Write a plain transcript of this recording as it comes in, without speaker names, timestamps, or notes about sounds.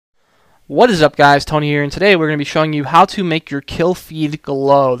What is up, guys? Tony here, and today we're going to be showing you how to make your Killfeed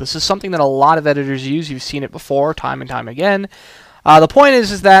glow. This is something that a lot of editors use. You've seen it before, time and time again. The point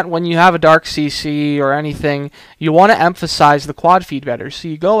is that when you have a dark CC or anything, you want to emphasize the quad feed better. So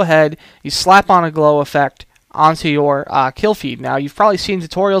you go ahead, you slap on a glow effect onto your Killfeed. Now, you've probably seen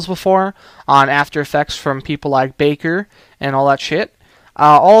tutorials before on After Effects from people like Baker and all that shit.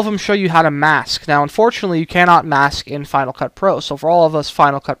 All of them show you how to mask. Now, unfortunately, you cannot mask in Final Cut Pro. So for all of us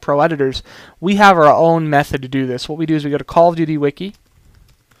Final Cut Pro editors, we have our own method to do this. What we do is we go to Call of Duty Wiki.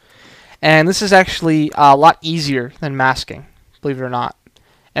 And this is actually a lot easier than masking, believe it or not.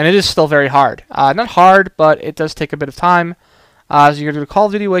 And it is still very hard. Not hard, but it does take a bit of time. So you're going to go to Call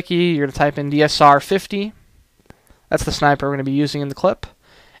of Duty Wiki. You're going to type in DSR 50. That's the sniper we're going to be using in the clip.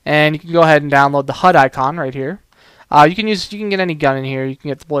 And you can go ahead and download the HUD icon right here. You can get any gun in here. You can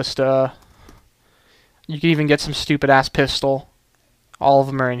get the ballista. You can even get some stupid ass pistol. All of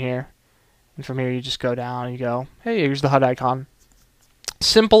them are in here. And from here you just go down and you go, hey, here's the HUD icon.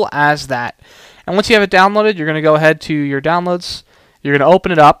 Simple as that. And once you have it downloaded, you're going to go ahead to your downloads. You're going to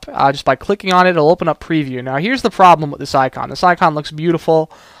open it up just by clicking on it. It'll open up preview. Now here's the problem with this icon. This icon looks beautiful,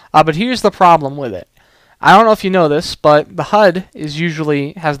 but here's the problem with it. I don't know if you know this, but the HUD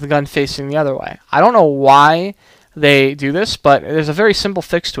usually has the gun facing the other way. I don't know why they do this, but there's a very simple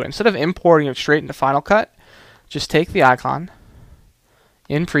fix to it. Instead of importing it straight into Final Cut, just take the icon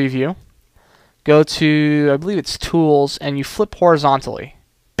in preview, go to, I believe it's Tools, and you flip horizontally.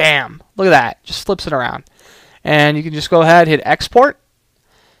 Bam! Look at that. Just flips it around. And you can just go ahead, hit Export,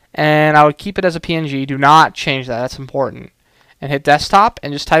 and I would keep it as a PNG. Do not change that. That's important. And hit Desktop,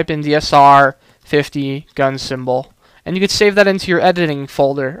 and just type in DSR 50 gun symbol. And you could save that into your editing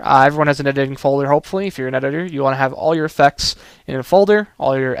folder. Everyone has an editing folder, hopefully. If you're an editor, you want to have all your effects in a folder,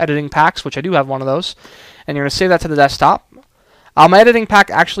 all your editing packs, which I do have one of those. And you're going to save that to the desktop. My editing pack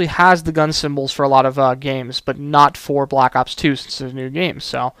actually has the gun symbols for a lot of games, but not for Black Ops 2 since it's a new game.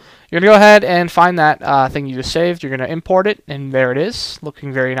 So you're going to go ahead and find that thing you just saved. You're going to import it, and there it is,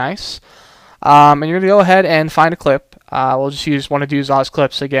 looking very nice. And you're going to go ahead and find a clip. We'll just use one of Duzaw's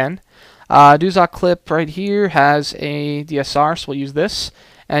clips again. Duzaw clip right here has a DSR, so we'll use this.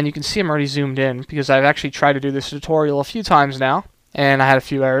 And you can see I'm already zoomed in because I've actually tried to do this tutorial a few times now, and I had a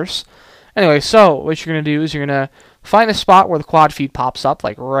few errors. Anyway, so what you're going to do is you're going to find a spot where the quad feed pops up,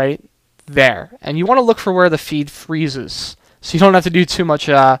 like right there. And you want to look for where the feed freezes, so you don't have to do too much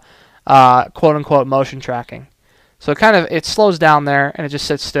quote-unquote motion tracking. So it slows down there, and it just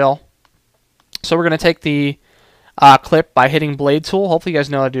sits still. So we're going to take the clip by hitting Blade Tool. Hopefully you guys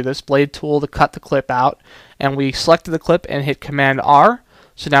know how to do this. Blade Tool to cut the clip out. And we selected the clip and hit Command R.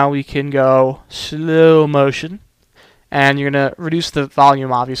 So now we can go slow motion. And you're going to reduce the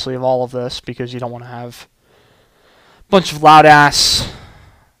volume, obviously, of all of this because you don't want to have a bunch of loud-ass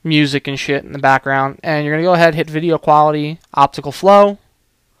music and shit in the background. And you're going to go ahead and hit Video Quality, Optical Flow.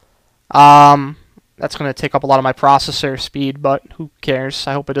 That's going to take up a lot of my processor speed, but who cares?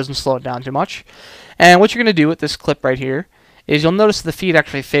 I hope it doesn't slow it down too much. And what you're going to do with this clip right here is you'll notice the feed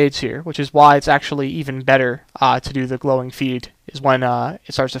actually fades here, which is why it's actually even better to do the glowing feed is when it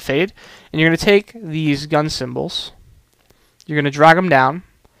starts to fade. And you're going to take these gun symbols, you're going to drag them down,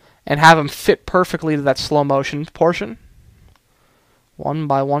 and have them fit perfectly to that slow motion portion. One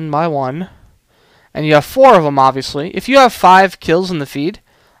by one by one. And you have 4 of them, obviously. If you have 5 kills in the feed,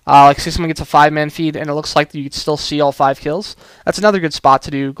 like say someone gets a 5-man feed and it looks like you can still see all 5 kills, that's another good spot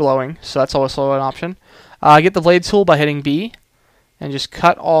to do glowing, so that's also an option. Get the blade tool by hitting B and just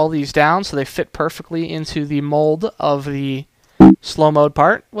cut all these down so they fit perfectly into the mold of the slow mode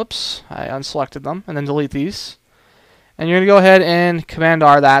part. Whoops, I unselected them, and then delete these. And you're going to go ahead and Command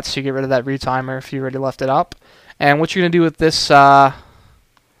R that so you get rid of that retimer if you already left it up. And what you're going to do with this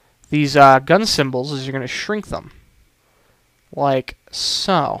these gun symbols is you're going to shrink them. Like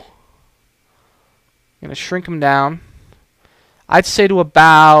so. I'm going to shrink them down. I'd say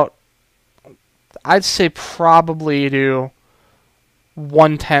probably to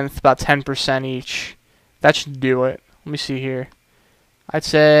 1/10, about 10% each. That should do it. Let me see here. I'd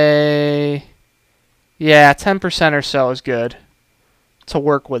say, yeah, 10% or so is good to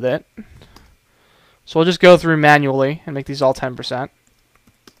work with it. So we'll just go through manually and make these all 10%.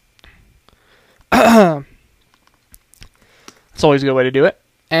 It's always a good way to do it.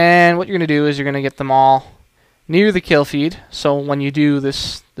 And what you're going to do is you're going to get them all near the kill feed. So when you do the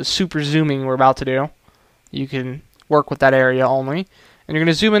super zooming we're about to do, you can work with that area only. And you're going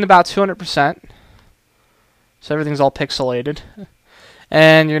to zoom in about 200%. So everything's all pixelated.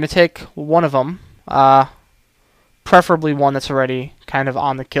 And you're going to take one of them, preferably one that's already kind of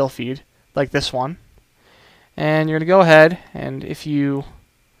on the kill feed, like this one. And you're going to go ahead, and if you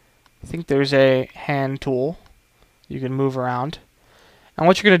I think there's a hand tool you can move around. And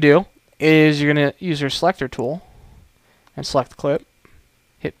what you're going to do is you're going to use your selector tool and select the clip,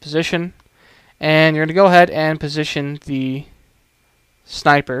 hit position, and you're going to go ahead and position the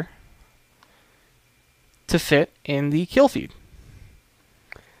sniper to fit in the kill feed,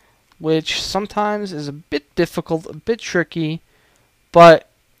 which sometimes is a bit difficult, a bit tricky, but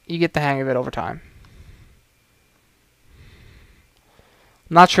you get the hang of it over time.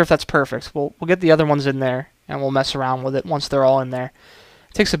 I'm not sure if that's perfect. We'll get the other ones in there and we'll mess around with it once they're all in there.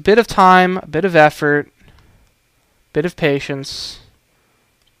 It takes a bit of time, a bit of effort, a bit of patience,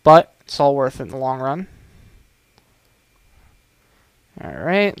 but it's all worth it in the long run.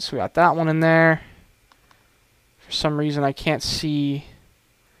 Alright, so we got that one in there. For some reason I can't see.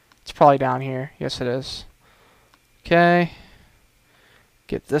 It's probably down here. Yes, it is. Okay.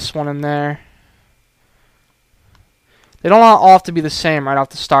 Get this one in there. They don't all have to be the same right off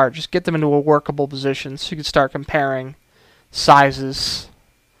the start. Just get them into a workable position so you can start comparing sizes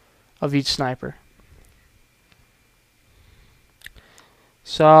of each sniper.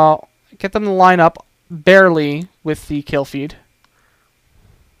 So get them to line up barely with the kill feed.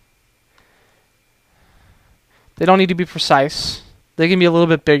 They don't need to be precise. They can be a little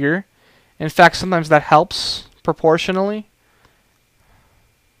bit bigger. In fact, sometimes that helps proportionally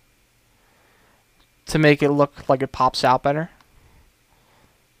to make it look like it pops out better.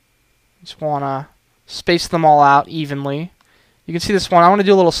 Just want to space them all out evenly. You can see this one. I want to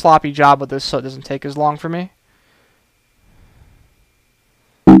do a little sloppy job with this so it doesn't take as long for me.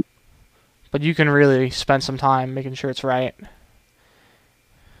 But you can really spend some time making sure it's right.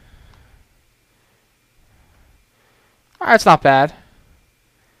 Alright, it's not bad.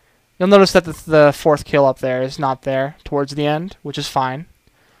 You'll notice that the fourth kill up there is not there towards the end, which is fine.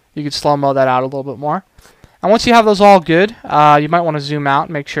 You could slow-mo that out a little bit more. And once you have those all good, you might want to zoom out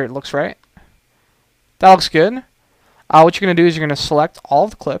and make sure it looks right. That looks good. What you're going to do is you're going to select all of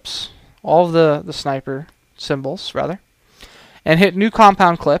the clips, all of the sniper symbols, rather, and hit New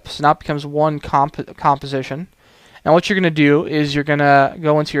Compound Clip, so now it becomes one composition. And what you're going to do is you're going to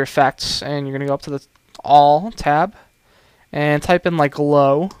go into your effects, and you're going to go up to the All tab, and type in like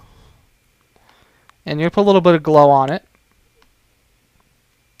glow, and you're going to put a little bit of glow on it,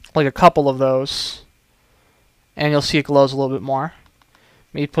 like a couple of those, and you'll see it glows a little bit more.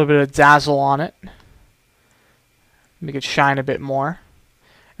 Maybe put a bit of dazzle on it, make it shine a bit more,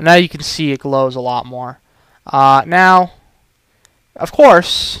 and now you can see it glows a lot more. Now, of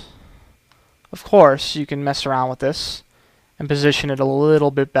course, you can mess around with this and position it a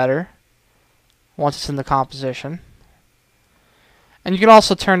little bit better once it's in the composition. And you can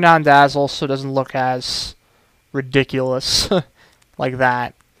also turn down dazzle so it doesn't look as ridiculous like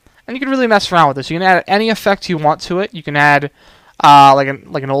that. And you can really mess around with this. You can add any effect you want to it. You can add like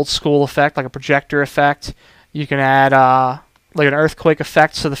an old school effect, like a projector effect. You can add like an earthquake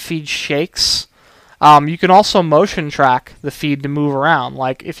effect so the feed shakes. You can also motion track the feed to move around.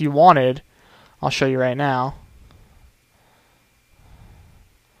 Like if you wanted, I'll show you right now.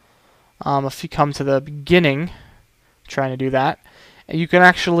 If you come to the beginning, trying to do that, you can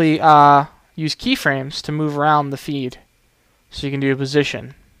actually use keyframes to move around the feed. So you can do a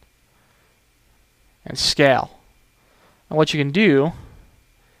position and scale. And what you can do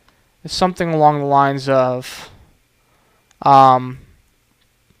is something along the lines of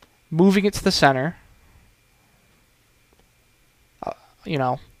moving it to the center, you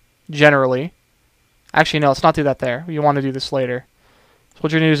know, generally. Actually, no, let's not do that there. You want to do this later. So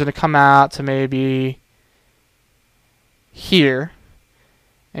what you're going to do is going to come out to maybe here,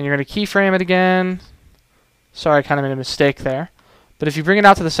 and you're going to keyframe it again. Sorry, I kind of made a mistake there. But if you bring it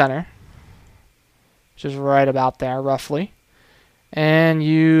out to the center, which is right about there, roughly, and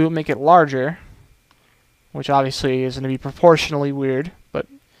you make it larger, which obviously is going to be proportionally weird, but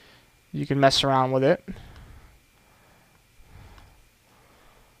you can mess around with it.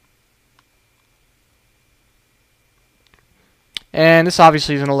 And this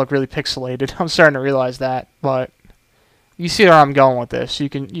obviously is going to look really pixelated. I'm starting to realize that, but you see where I'm going with this. You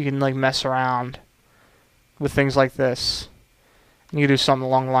can like mess around with things like this. You can do something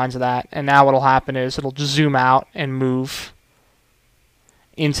along the lines of that. And now what'll happen is it'll just zoom out and move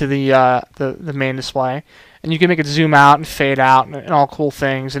into the main display. And you can make it zoom out and fade out and all cool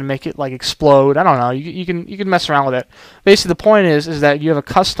things and make it like explode. I don't know. You can mess around with it. Basically, the point is that you have a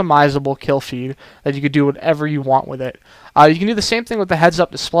customizable kill feed that you could do whatever you want with it. You can do the same thing with the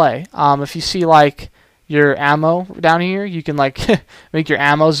heads-up display. If you see like your ammo down here, you can like make your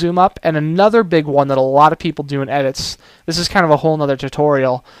ammo zoom up. And another big one that a lot of people do in edits, this is kind of a whole nother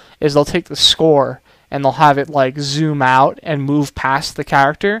tutorial, is they'll take the score and they'll have it like zoom out and move past the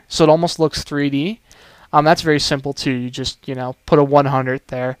character, so it almost looks 3D. That's very simple too. You just, put a 100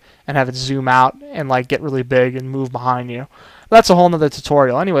 there and have it zoom out and like get really big and move behind you. That's a whole nother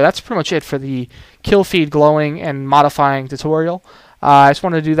tutorial. Anyway, that's pretty much it for the Killfeed glowing and modifying tutorial. I just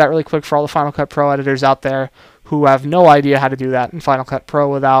wanted to do that really quick for all the Final Cut Pro editors out there who have no idea how to do that in Final Cut Pro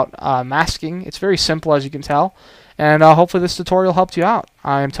without masking. It's very simple, as you can tell. And hopefully this tutorial helped you out.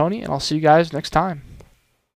 I am Tony, and I'll see you guys next time.